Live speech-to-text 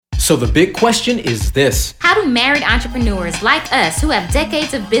So the big question is this. How do married entrepreneurs like us who have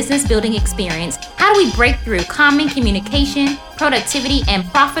decades of business building experience, how do we break through common communication, productivity, and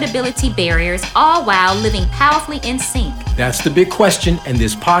profitability barriers, all while living powerfully in sync? That's the big question, and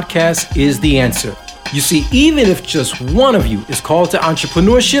this podcast is the answer. You see, even if just one of you is called to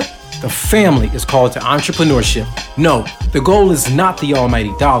entrepreneurship, the family is called to entrepreneurship. No, the goal is not the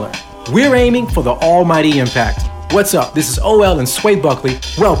almighty dollar. We're aiming for the almighty impact. What's up? This is OL and Sway Buckley.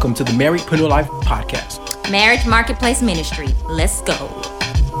 Welcome to the Marriedpreneur Life Podcast. Marriage Marketplace Ministry. Let's go.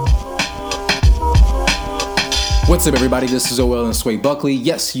 What's up, everybody? This is OL and Sway Buckley.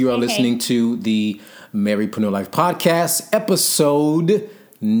 Yes, you are listening to the Marriedpreneur Life Podcast, episode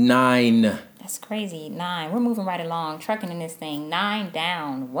 9. That's crazy. 9. We're moving right along, trucking in this thing. 9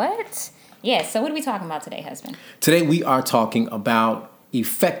 down. What? Yeah, so what are we talking about today, husband? Today we are talking about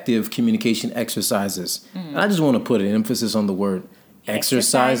effective communication exercises. And I just want to put an emphasis on the word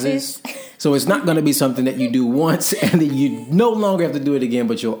exercises. So it's not going to be something that you do once and then you no longer have to do it again,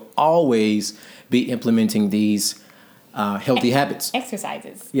 but you'll always be implementing these healthy habits.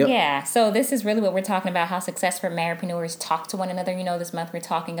 Exercises. Yep. Yeah. So this is really what we're talking about, how successful marriedpreneurs talk to one another. You know, this month we're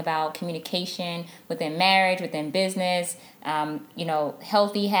talking about communication within marriage, within business,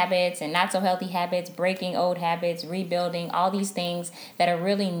 healthy habits and not so healthy habits, breaking old habits, rebuilding, all these things that are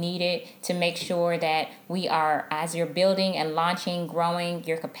really needed to make sure that we are, as you're building and launching, growing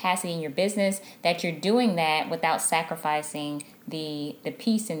your capacity in your business, that you're doing that without sacrificing the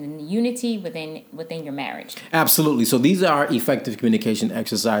peace and the unity within your marriage. Absolutely. So these are effective communication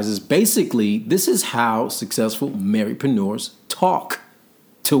exercises. Basically, this is how successful marriedpreneurs talk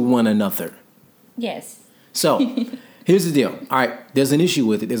to one another. Yes. So here's the deal. All right, there's an issue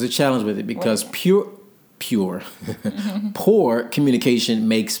with it. There's a challenge with it because poor communication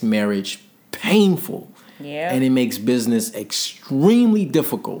makes marriage painful. Yeah. And it makes business extremely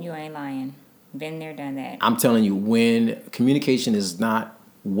difficult. You ain't lying. Been there, done that. I'm telling you, when communication is not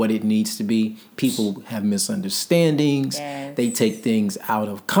what it needs to be, people have misunderstandings. Yes. They take things out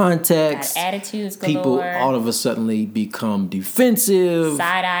of context. Got attitudes galore. People all of a sudden become defensive.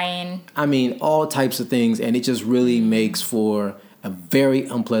 Side-eyeing. I mean, all types of things. And it just really makes for a very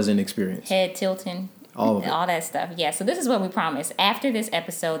unpleasant experience. Head tilting. All of it. All that stuff. Yeah, so this is what we promise. After this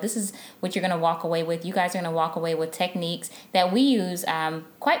episode, this is what you're going to walk away with. You guys are going to walk away with techniques that we use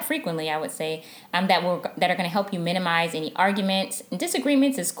quite frequently, I would say, that are going to help you minimize any arguments. And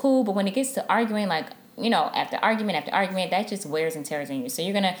disagreements is cool, but when it gets to arguing, after argument, that just wears and tears on you. So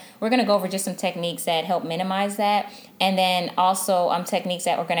we're going to go over just some techniques that help minimize that. And then also techniques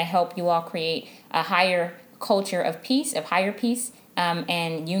that are going to help you all create a higher culture of peace, of higher peace,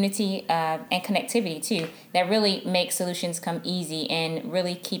 and unity and connectivity too, that really make solutions come easy and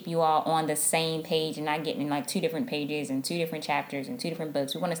really keep you all on the same page and not getting in 2 different pages and 2 different chapters and 2 different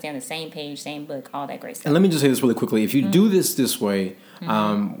books. We want to stay on the same page, same book, all that great stuff. And let me just say this really quickly. If you do this way,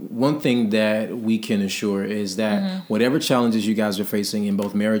 one thing that we can assure is that whatever challenges you guys are facing in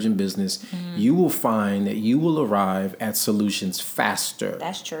both marriage and business, you will find that you will arrive at solutions faster.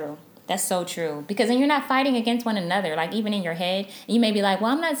 That's true. That's so true. Because then you're not fighting against one another. Like, even in your head, you may be like,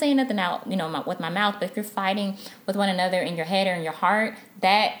 well, I'm not saying nothing out, with my mouth. But if you're fighting with one another in your head or in your heart,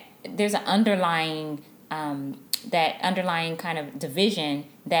 that there's an underlying, that underlying kind of division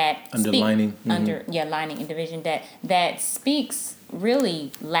that lining and division that speaks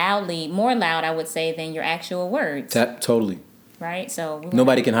really loudly, more loud, I would say, than your actual words. Totally. Right? So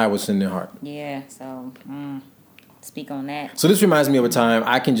nobody can hide what's in their heart. Yeah. So. Speak on that. So this reminds me of a time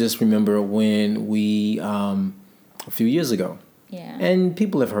I can just remember when we, a few years ago. Yeah. And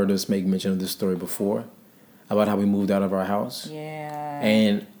people have heard us make mention of this story before about how we moved out of our house. Yeah.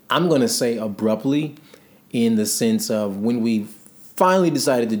 And I'm going to say abruptly, in the sense of when we finally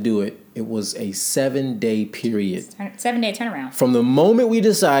decided to do it, it was a 7-day period. 7-day turnaround. From the moment we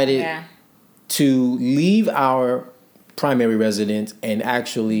decided to leave our primary residence and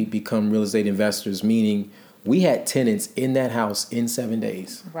actually become real estate investors, meaning we had tenants in that house in 7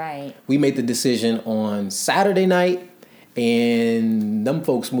 days. Right. We made the decision on Saturday night, and them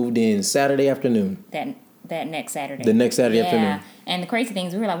folks moved in Saturday afternoon. That next Saturday. The next Saturday afternoon. And the crazy thing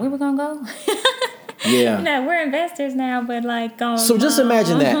is, we were like, where we gonna go? Yeah. We're investors now, but going. So just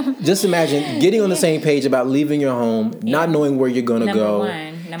imagine that. Just imagine getting on the same page about leaving your home, not knowing where you're gonna go,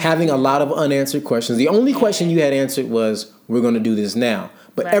 having a lot of unanswered questions. The only question you had answered was, we're gonna do this now.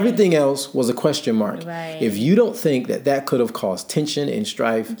 But everything else was a question mark. Right. If you don't think that could have caused tension and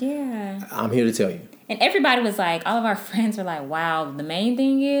strife, Yeah. I'm here to tell you. And everybody was like, all of our friends were like, wow, the main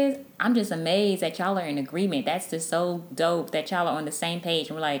thing is, I'm just amazed that y'all are in agreement. That's just so dope that y'all are on the same page.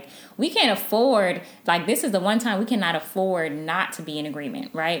 And we're like, we can't afford, like, this is the one time we cannot afford not to be in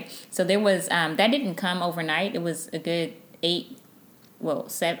agreement, right? So there was, that didn't come overnight. It was a good 5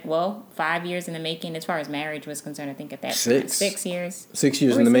 years in the making as far as marriage was concerned. I think at that time, 6 years. 6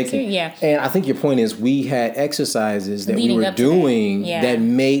 years in the making. Yeah. And I think your point is we had exercises that Leading we were up to that. doing Yeah. that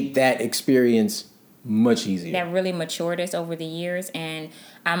made that experience much easier. That really matured us over the years. And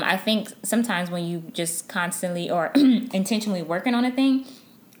I think sometimes when you just constantly or intentionally working on a thing,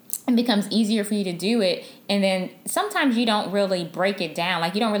 it becomes easier for you to do it. And then sometimes you don't really break it down.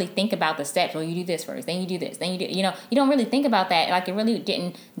 Like, you don't really think about the steps. Well, you do this first, then you do this, then you do, you don't really think about that. Like, it really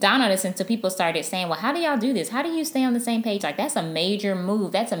didn't dawn on us until people started saying, well, how do y'all do this? How do you stay on the same page? Like, that's a major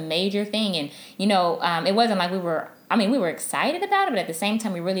move. That's a major thing. And, it wasn't like we were excited about it, but at the same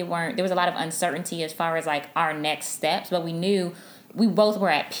time, we really weren't. There was a lot of uncertainty as far as like our next steps, but we knew we both were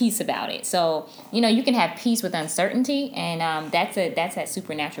at peace about it. So, you can have peace with uncertainty, and that's that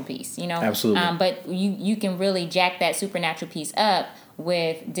supernatural peace, Absolutely. But you can really jack that supernatural peace up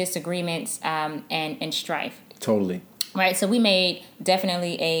with disagreements and strife. Totally. Right. So we made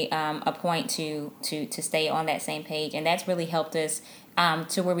definitely a point to stay on that same page, and that's really helped us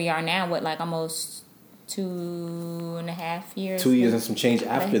to where we are now with like almost 2.5 years. 2 years and some change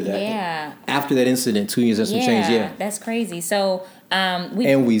after that. Yeah. After that incident, 2 years and some change. Yeah. That's crazy. So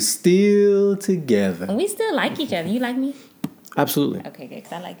we still together. We still like each other. You like me? Absolutely. Okay, good,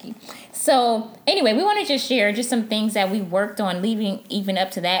 because I like you. So anyway, we want to just share just some things that we worked on leading even up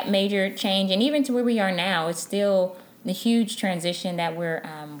to that major change, and even to where we are now. It's still the huge transition that we're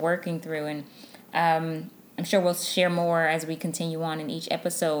working through, and I'm sure we'll share more as we continue on in each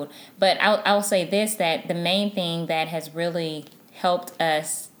episode. But I'll say this, that the main thing that has really helped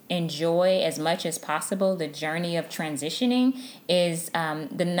us enjoy as much as possible the journey of transitioning is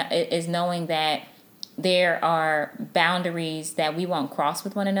knowing that there are boundaries that we won't cross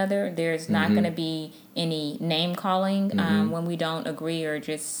with one another. There's not going to be any name calling when we don't agree or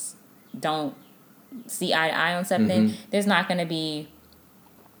just don't see eye to eye on something. There's not going to be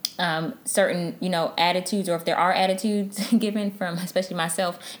certain, attitudes, or if there are attitudes given from, especially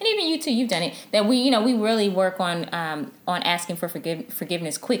myself, and even you too, you've done it, that we really work on asking for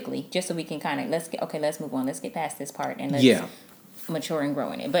forgiveness quickly, just so we can kind of, let's move on, let's get past this part, and let's mature and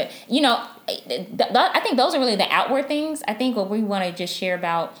grow in it. But, I think those are really the outward things. I think what we want to just share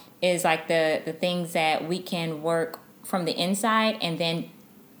about is like the things that we can work from the inside, and then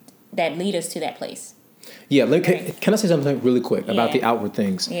that lead us to that place. Yeah, can I say something really quick about the outward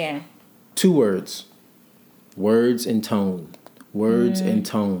things? Yeah. 2 words. Words and tone. Words and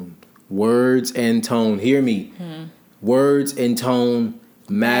tone. Words and tone. Hear me. Words and tone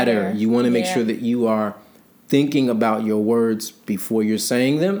matter. You want to make sure that you are thinking about your words before you're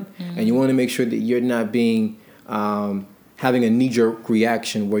saying them. And you want to make sure that you're not being having a knee-jerk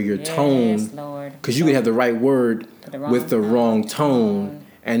reaction where your tone, because you could have the right word with the wrong tone.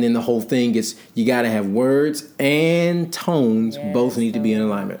 And then the whole thing is, you got to have words and tones. Both need to be in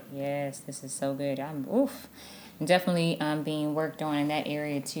alignment. Yes, this is so good. I'm definitely being worked on in that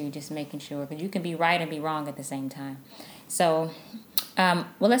area too, just making sure, because you can be right and be wrong at the same time. So,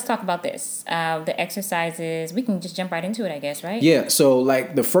 let's talk about this. The exercises, we can just jump right into it, I guess, right? Yeah, so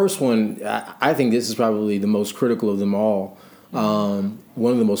like the first one, I think this is probably the most critical of them all.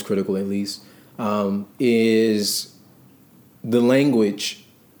 One of the most critical, at least, is the language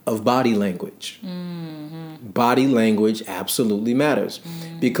of body language. Body language absolutely matters,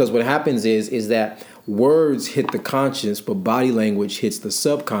 because what happens is that words hit the conscious, but body language hits the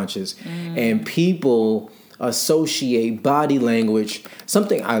subconscious, and people associate body language.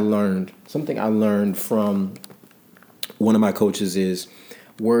 Something I learned from one of my coaches is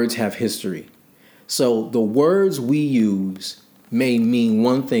words have history. So the words we use may mean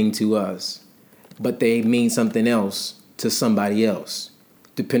one thing to us, but they mean something else to somebody else,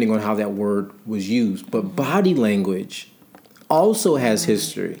 depending on how that word was used. But body language also has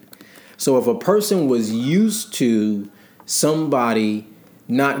history. So if a person was used to somebody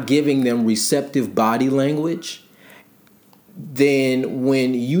not giving them receptive body language, then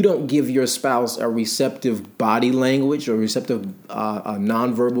when you don't give your spouse a receptive body language or receptive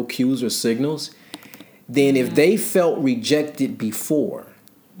nonverbal cues or signals, then if they felt rejected before,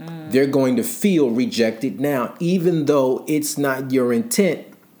 they're going to feel rejected now, even though it's not your intent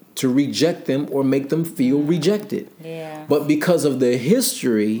to reject them or make them feel rejected. Yeah. But because of the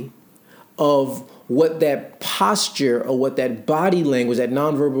history of what that posture or what that body language, that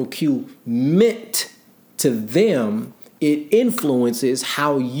nonverbal cue meant to them, it influences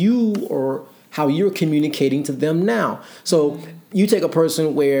how you're communicating to them now. So you take a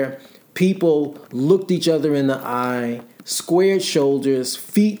person where people looked each other in the eye, squared shoulders,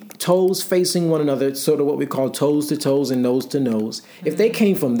 feet, toes facing one another, sort of what we call toes to toes and nose to nose. If they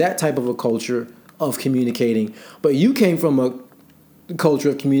came from that type of a culture of communicating, but you came from a culture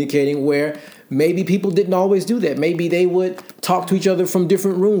of communicating where maybe people didn't always do that. Maybe they would talk to each other from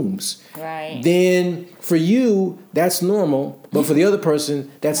different rooms. Right. Then for you, that's normal, but for the other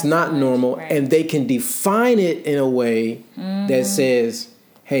person, that's not normal. Right. And they can define it in a way that says,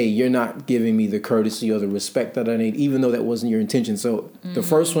 hey, you're not giving me the courtesy or the respect that I need, even though that wasn't your intention. So the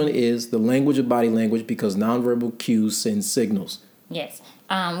first one is the language of body language, because nonverbal cues send signals. Yes.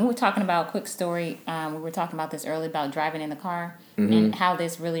 We were talking about, quick story, we were talking about this earlier about driving in the car and how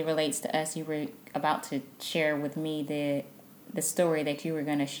this really relates to us. You were about to share with me the story that you were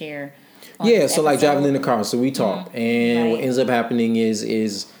going to share. Yeah, so like driving in the car. So we talked. And what ends up happening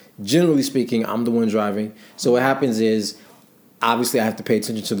is generally speaking, I'm the one driving. So what happens is, obviously I have to pay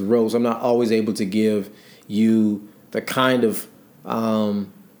attention to the roads. I'm not always able to give you the kind of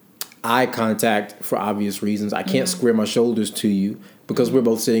eye contact for obvious reasons. I can't square my shoulders to you because we're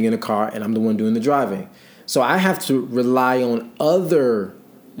both sitting in a car and I'm the one doing the driving. So I have to rely on other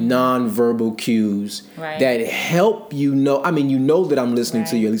nonverbal cues that help you know. I mean, you know that I'm listening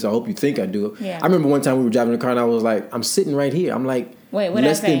to you. At least I hope you think I do. Yeah. I remember one time we were driving in the car and I was like, I'm sitting right here. I'm like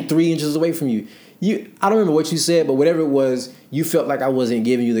less than 3 inches away from you. I don't remember what you said, but whatever it was, you felt like I wasn't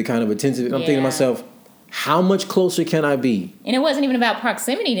giving you the kind of attention. I'm thinking to myself, how much closer can I be? And it wasn't even about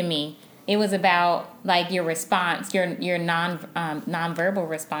proximity to me. It was about like your response, your nonverbal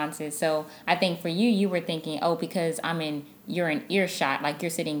responses. So I think for you were thinking, oh, because you're in earshot, like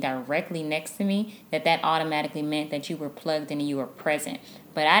you're sitting directly next to me, that automatically meant that you were plugged in and you were present.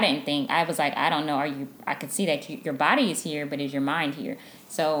 But I didn't think. I was like, I don't know. I could see that your body is here, but is your mind here?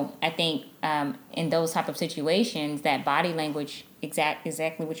 So I think in those type of situations, that body language,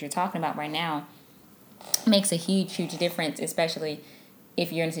 exactly what you're talking about right now, makes a huge difference, especially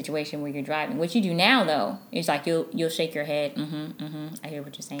if you're in a situation where you're driving. What you do now, though, is like you'll shake your head. I hear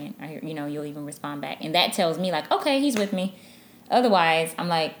what you're saying. I hear, you'll even respond back, and that tells me like, okay, he's with me. Otherwise, I'm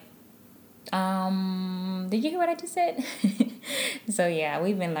like, did you hear what I just said? So yeah,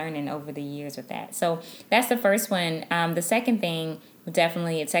 we've been learning over the years with that. So that's the first one. The second thing,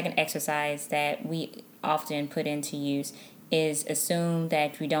 definitely a second exercise that we often put into use is assume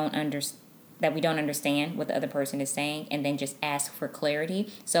that we don't understand what the other person is saying, and then just ask for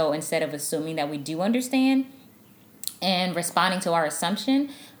clarity. So instead of assuming that we do understand and responding to our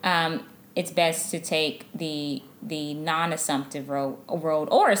assumption, it's best to take the non-assumptive road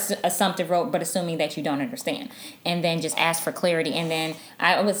or assumptive road, but assuming that you don't understand, and then just ask for clarity. And then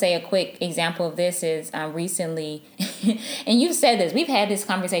I would say a quick example of this is recently, and you've said this, we've had this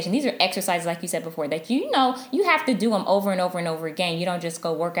conversation. These are exercises, like you said before, that you have to do them over and over and over again. You don't just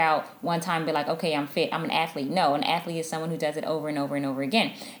go work out one time and be like, okay, I'm fit, I'm an athlete. No, an athlete is someone who does it over and over and over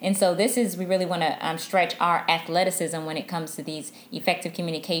again. And so we really want to stretch our athleticism when it comes to these effective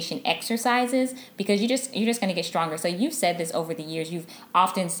communication exercises, because you're just going to get stronger. So you've said this over the years. You've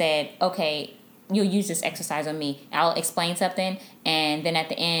often said, okay, you'll use this exercise on me. I'll explain something, and then at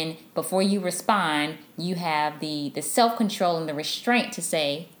the end, before you respond, you have the self-control and the restraint to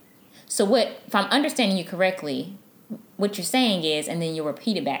say, so if I'm understanding you correctly, what you're saying is, and then you'll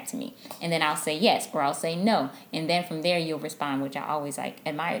repeat it back to me. And then I'll say yes, or I'll say no. And then from there, you'll respond, which I always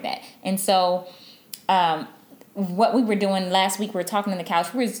admire that. And so, what we were doing last week, we were talking on the couch.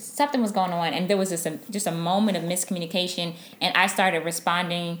 Something was going on, and there was just a moment of miscommunication, and I started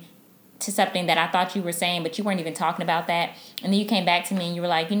responding to something that I thought you were saying, but you weren't even talking about that. And then you came back to me, and you were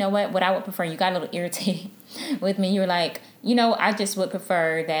like, you know what I would prefer. You got a little irritated with me. You were like, I just would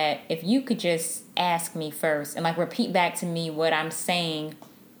prefer that if you could just ask me first and like repeat back to me what I'm saying.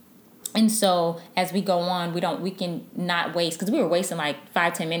 And so as we go on, we can not waste, because we were wasting like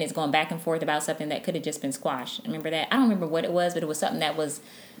 5-10 minutes going back and forth about something that could have just been squashed. Remember that? I don't remember what it was, but it was something that was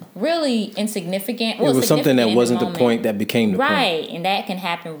really insignificant. It was something that wasn't the point that became the point. Right. And that can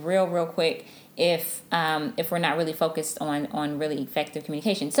happen real quick if we're not really focused on really effective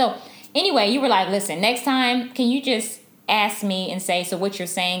communication. So anyway, you were like, listen, next time, can you just ask me and say, so what you're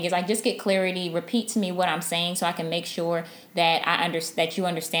saying is, like, just get clarity, repeat to me what I'm saying so I can make sure that that you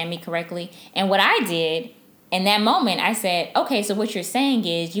understand me correctly. And what I did in that moment, I said, okay, so what you're saying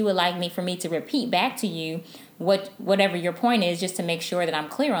is you would like for me to repeat back to you whatever your point is, just to make sure that I'm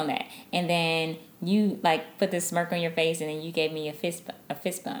clear on that. And then you like put this smirk on your face, and then you gave me a fist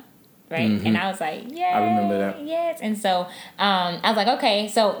bump. right? Mm-hmm. And I was like, yeah, I remember that. Yes. And so I was like, okay,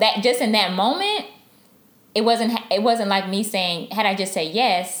 so that just in that moment, it wasn't like me saying, had I just said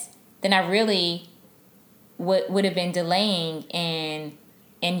yes, then I really would have been delaying and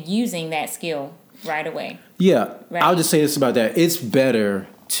using that skill right away. Yeah, right? I'll just say this about that. It's better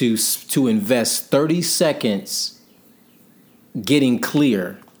to invest 30 seconds getting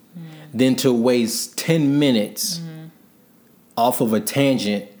clear than to waste 10 minutes off of a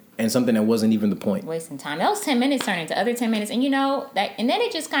tangent and something that wasn't even the point. Wasting time. Those 10 minutes turn into other 10 minutes. And and then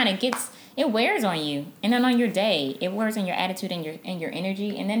it just kind of it wears on you. And then on your day, it wears on your attitude and your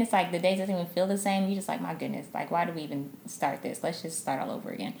energy. And then it's like the day doesn't even feel the same. You're just like, my goodness, like, why do we even start this? Let's just start all over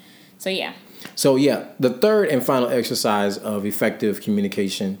again. So, yeah. The third and final exercise of effective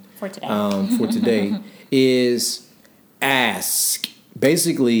communication for today, is ask.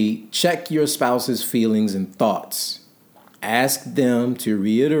 Basically, check your spouse's feelings and thoughts. Ask them to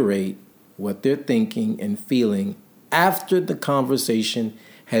reiterate what they're thinking and feeling after the conversation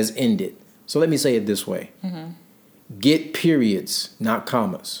has ended. So let me say it this way. Get periods, not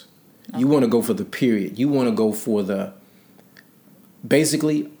commas. Okay. You want to go for the period. You want to go for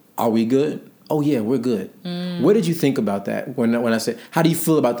basically, are we good? Oh, yeah, we're good. What did you think about that? When I said, how do you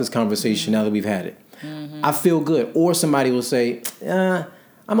feel about this conversation now that we've had it? I feel good. Or somebody will say,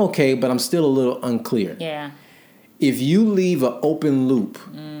 I'm okay, but I'm still a little unclear. Yeah. If you leave an open loop,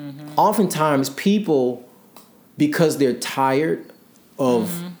 oftentimes people, because they're tired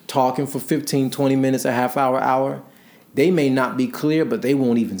of talking for 15, 20 minutes, a half hour, they may not be clear, but they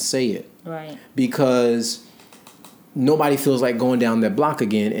won't even say it. Right. Because nobody feels like going down that block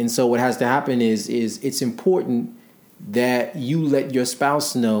again. And so what has to happen is it's important that you let your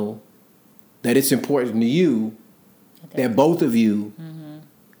spouse know that it's important to you that both of you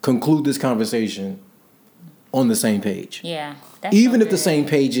conclude this conversation on the same page. Yeah. Even if the same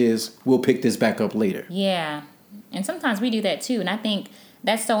page is, we'll pick this back up later. Yeah. And sometimes we do that too. And I think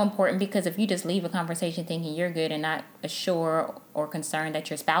that's so important because if you just leave a conversation thinking you're good and not assured or concerned that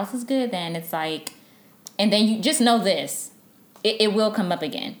your spouse is good, then it's like, and then you just know this, it will come up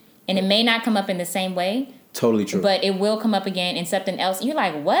again. And it may not come up in the same way. Totally true. But it will come up again in something else. You're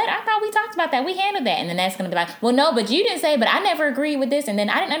like, what? I thought we talked about that. We handled that. And then that's going to be like, well, no, but you didn't say, but I never agreed with this. And then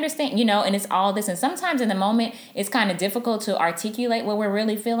I didn't understand, and it's all this. And sometimes in the moment, it's kind of difficult to articulate what we're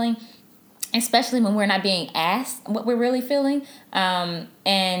really feeling, especially when we're not being asked what we're really feeling,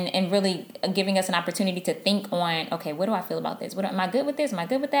 and really giving us an opportunity to think on, okay, what do I feel about this? Am I good with this? Am I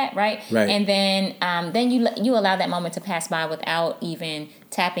good with that? Right. And then you allow that moment to pass by without even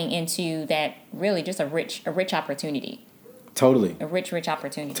tapping into that really just a rich opportunity. Totally. A rich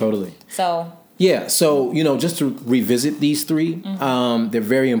opportunity. Totally. So. Yeah. So, just to revisit these three, they're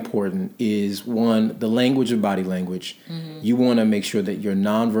very important. Is one, the language of body language. You want to make sure that your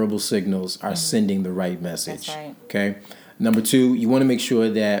nonverbal signals are sending the right message. That's right. Okay. Number two, you want to make sure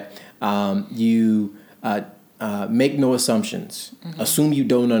that you make no assumptions. Assume you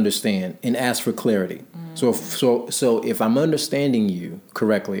don't understand and ask for clarity. So if I'm understanding you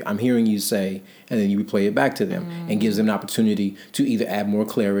correctly, I'm hearing you say, and then you replay it back to them and gives them an opportunity to either add more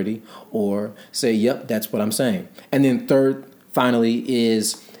clarity or say, yep, that's what I'm saying. And then third, finally,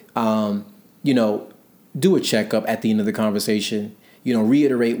 is, do a checkup at the end of the conversation,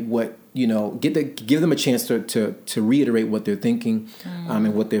 reiterate what, give them a chance to reiterate what they're thinking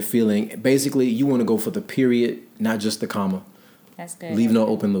and what they're feeling. Basically, you want to go for the period, not just the comma. That's good. Leave no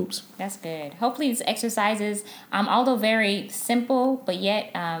open loops. That's good. Hopefully these exercises, although very simple, but yet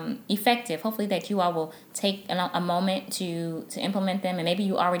effective, hopefully that you all will take a moment to implement them. And maybe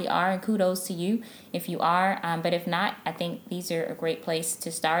you already are, and kudos to you if you are. But if not, I think these are a great place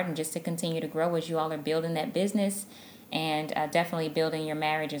to start and just to continue to grow as you all are building that business and definitely building your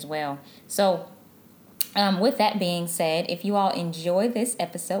marriage as well. So with that being said, if you all enjoy this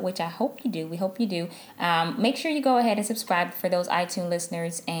episode, which I hope you do, we hope you do, make sure you go ahead and subscribe for those iTunes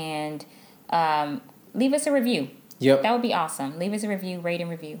listeners and leave us a review. Yep. That would be awesome. Leave us a review, rate and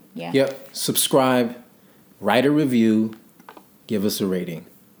review. Yeah. Yep. Subscribe, write a review, give us a rating.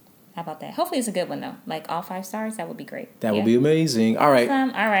 How about that? Hopefully it's a good one, though. Like all 5 stars, that would be great. That would be amazing. All right.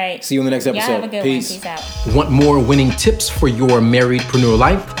 Awesome. All right. See you in the next episode. Y'all have a good Peace. one. Peace out. Want more winning tips for your marriedpreneur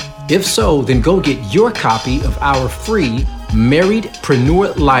life? If so, then go get your copy of our free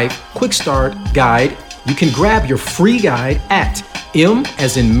Marriedpreneur Life Quick Start Guide. You can grab your free guide at M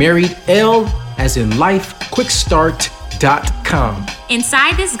as in married, L as in life, quickstart.com.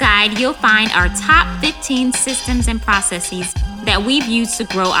 Inside this guide, you'll find our top 15 systems and processes that we've used to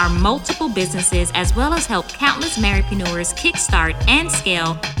grow our multiple businesses as well as help countless marriedpreneurs kickstart and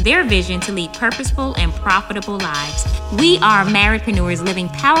scale their vision to lead purposeful and profitable lives. We are marriedpreneurs living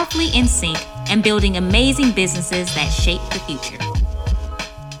powerfully in sync and building amazing businesses that shape the future.